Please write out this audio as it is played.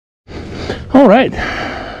All right,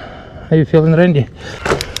 how you feeling, Randy?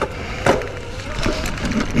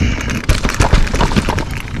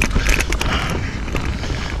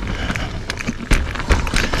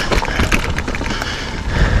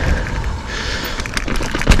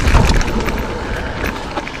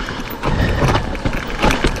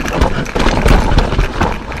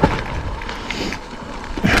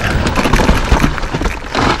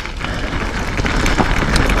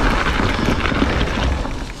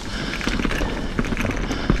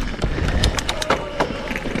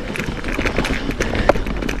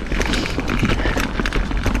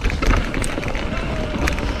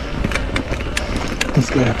 Let's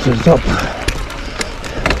get up to the top.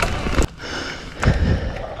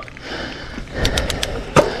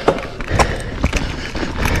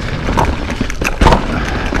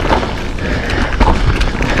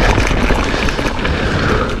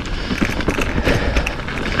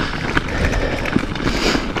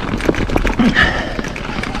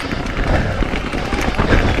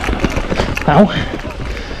 Ow.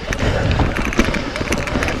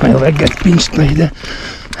 My leg got pinched by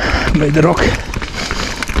the rock.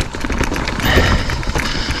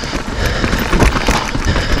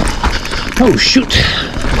 Oh shoot!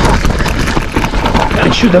 I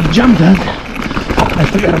should have jumped that. I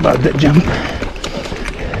forgot about that jump.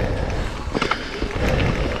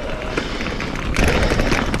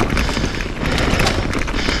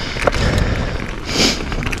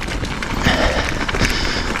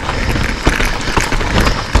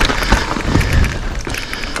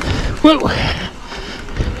 Whoa!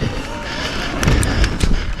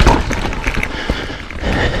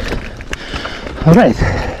 All right.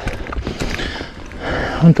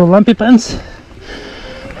 Onto Lumpy pants.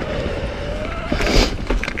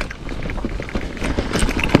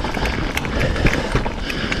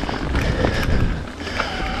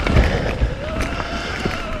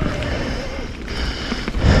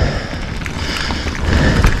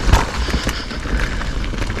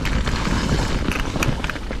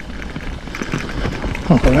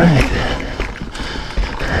 All right.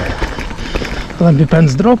 Lumpy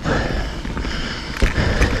pants drop.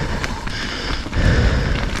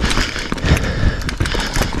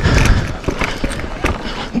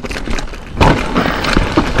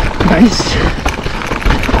 Nice.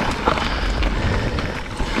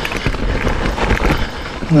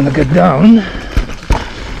 I'm gonna get down.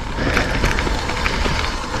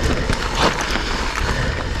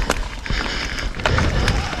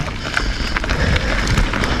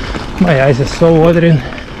 My eyes are so watering.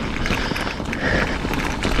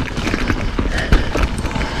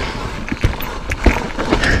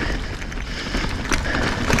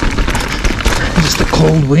 Just a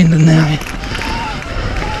cold wind in there.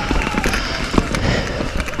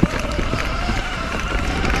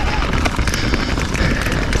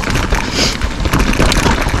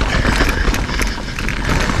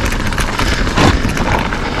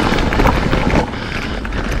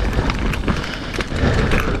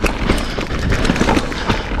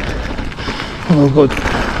 We'll go.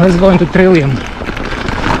 Let's go into Trillium.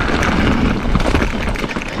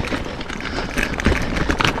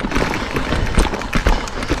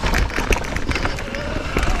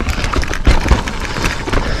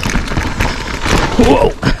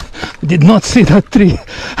 Whoa! Did not see that tree.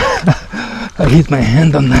 I hit my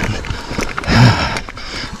hand on that.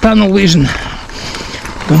 Tunnel vision.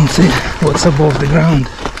 Don't see what's above the ground.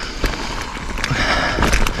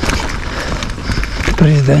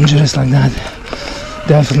 Pretty dangerous like that.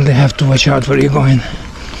 Definitely have to watch out where you're going.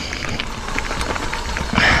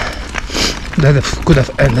 That could have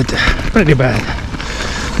ended pretty bad.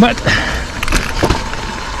 But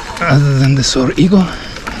other than the sore ego,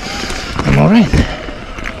 I'm alright.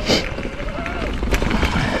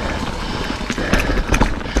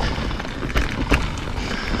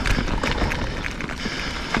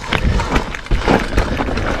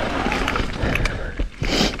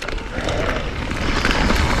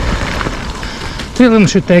 Trillium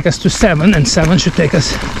should take us to 7, and 7 should take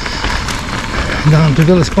us down to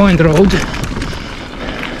Village Point Road.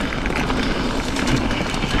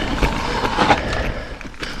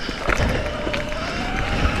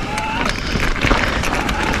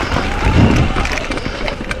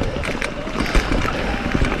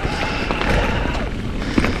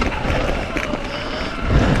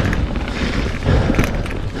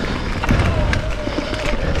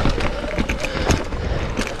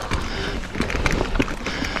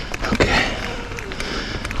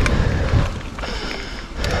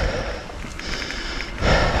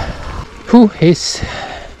 Who is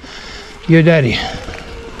your daddy?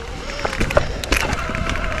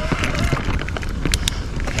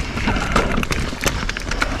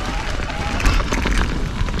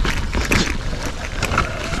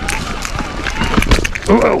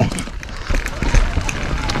 Whoa.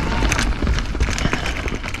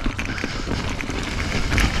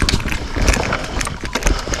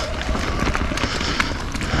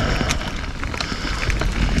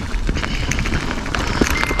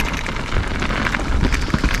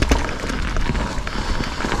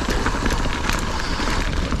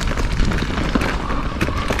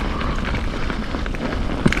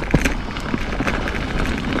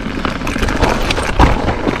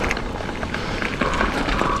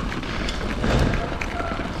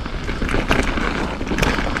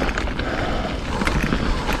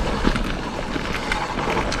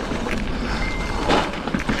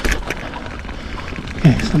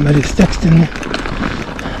 Okay, somebody's texting me.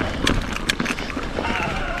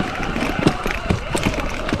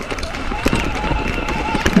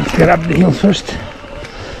 Let's get up the hill first.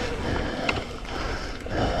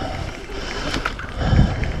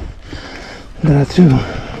 There are two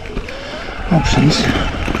options.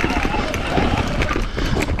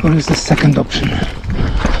 What is the second option? I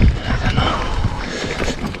don't know.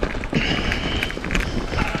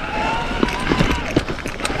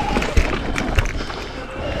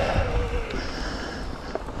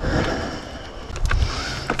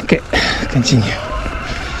 Okay, continue.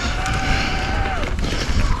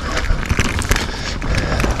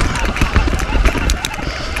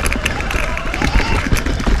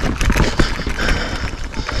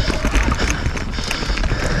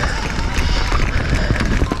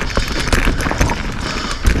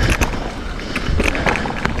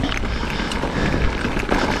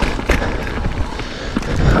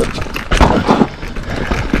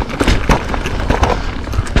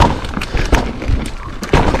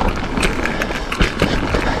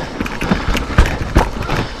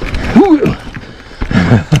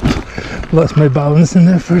 Lost my balance in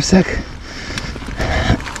there for a sec.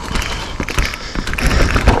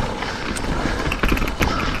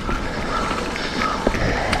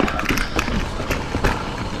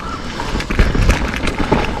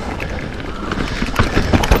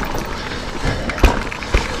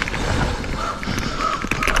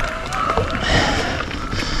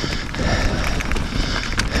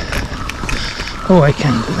 Oh, I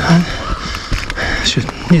can do that. Should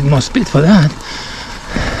need more speed for that.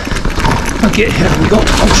 Okay, here we go.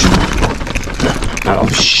 Option. Oh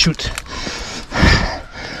shoot.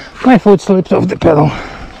 My foot slipped off the pedal.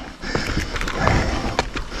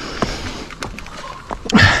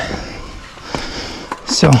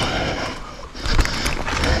 So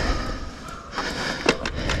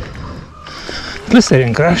at least I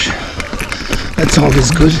didn't crash. That's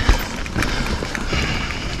always good.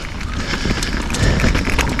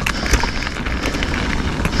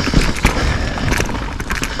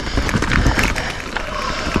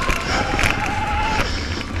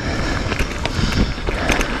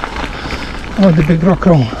 Oh, the big rock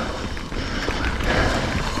roll.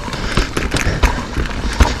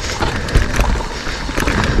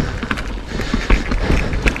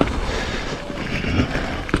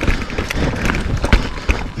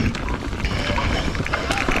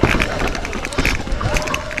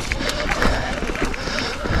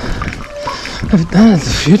 I've done it a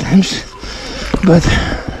few times, but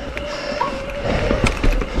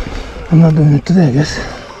I'm not doing it today, I guess.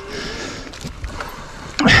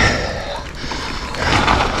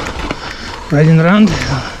 Riding around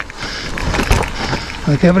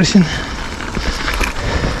like everything.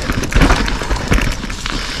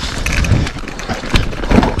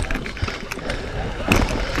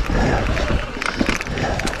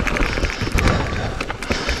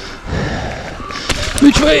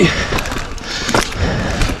 Which way?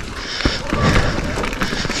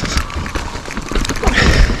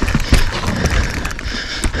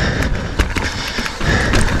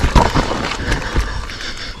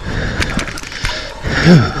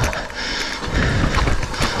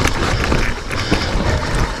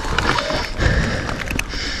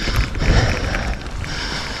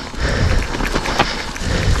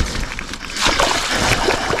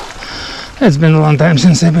 It's been a long time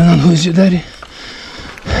since I've been on Who's Your Daddy.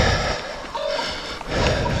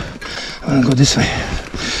 I'm gonna go this way.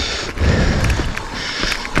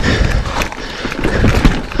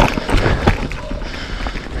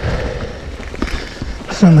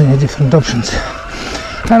 So many different options.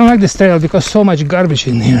 I don't like this trail because so much garbage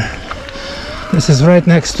in here. This is right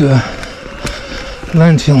next to a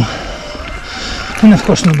landfill. And of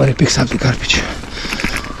course nobody picks up the garbage.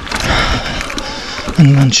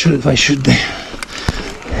 And man should, why should they?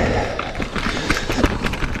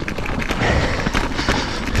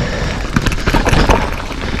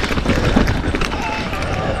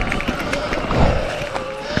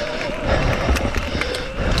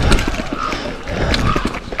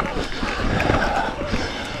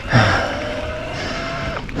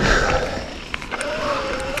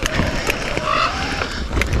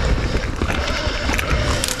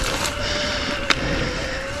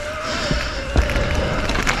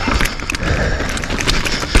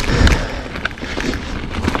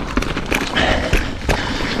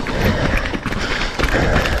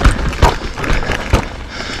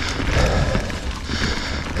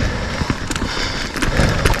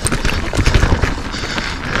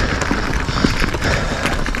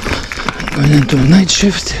 going into a night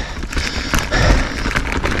shift.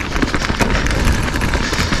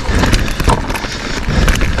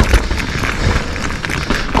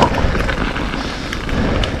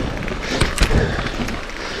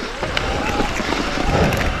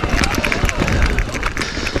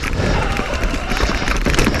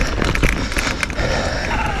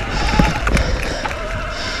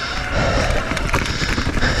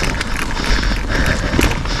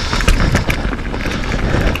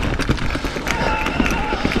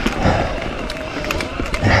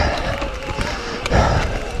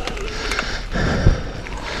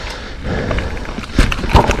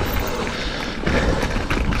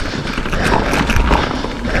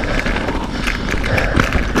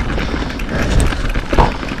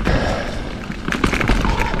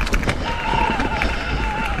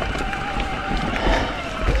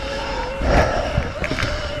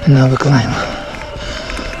 And now we climb.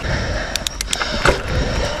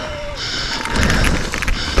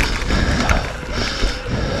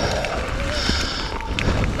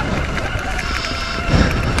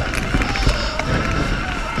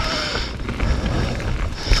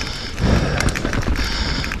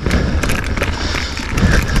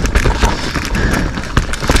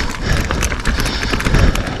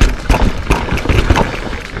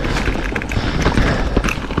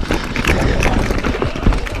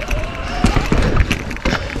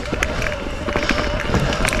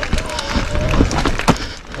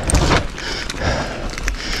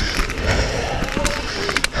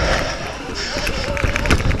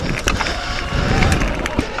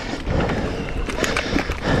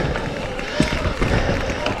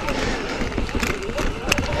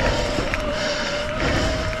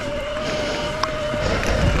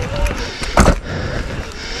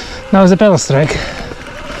 Now is the pedal strike.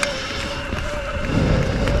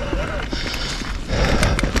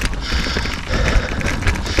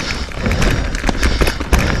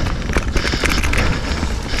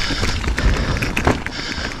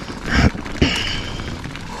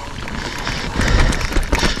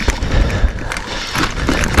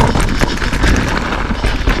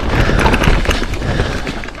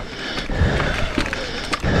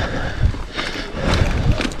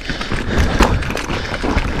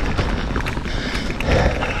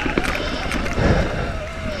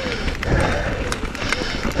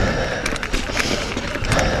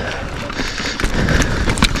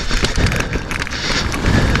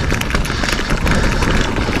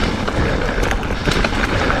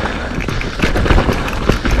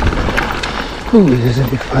 Ooh, this is a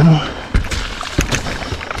big funnel.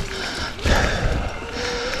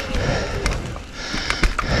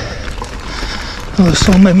 Oh,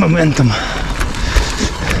 so much momentum.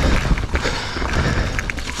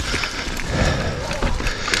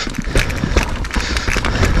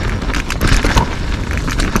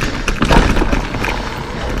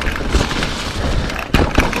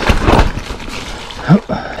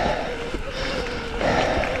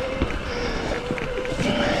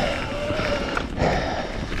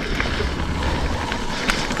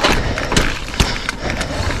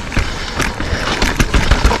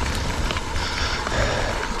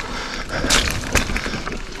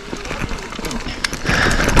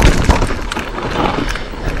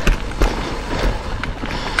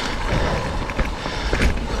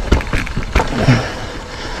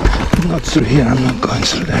 Not through here, I'm not going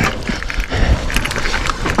through there.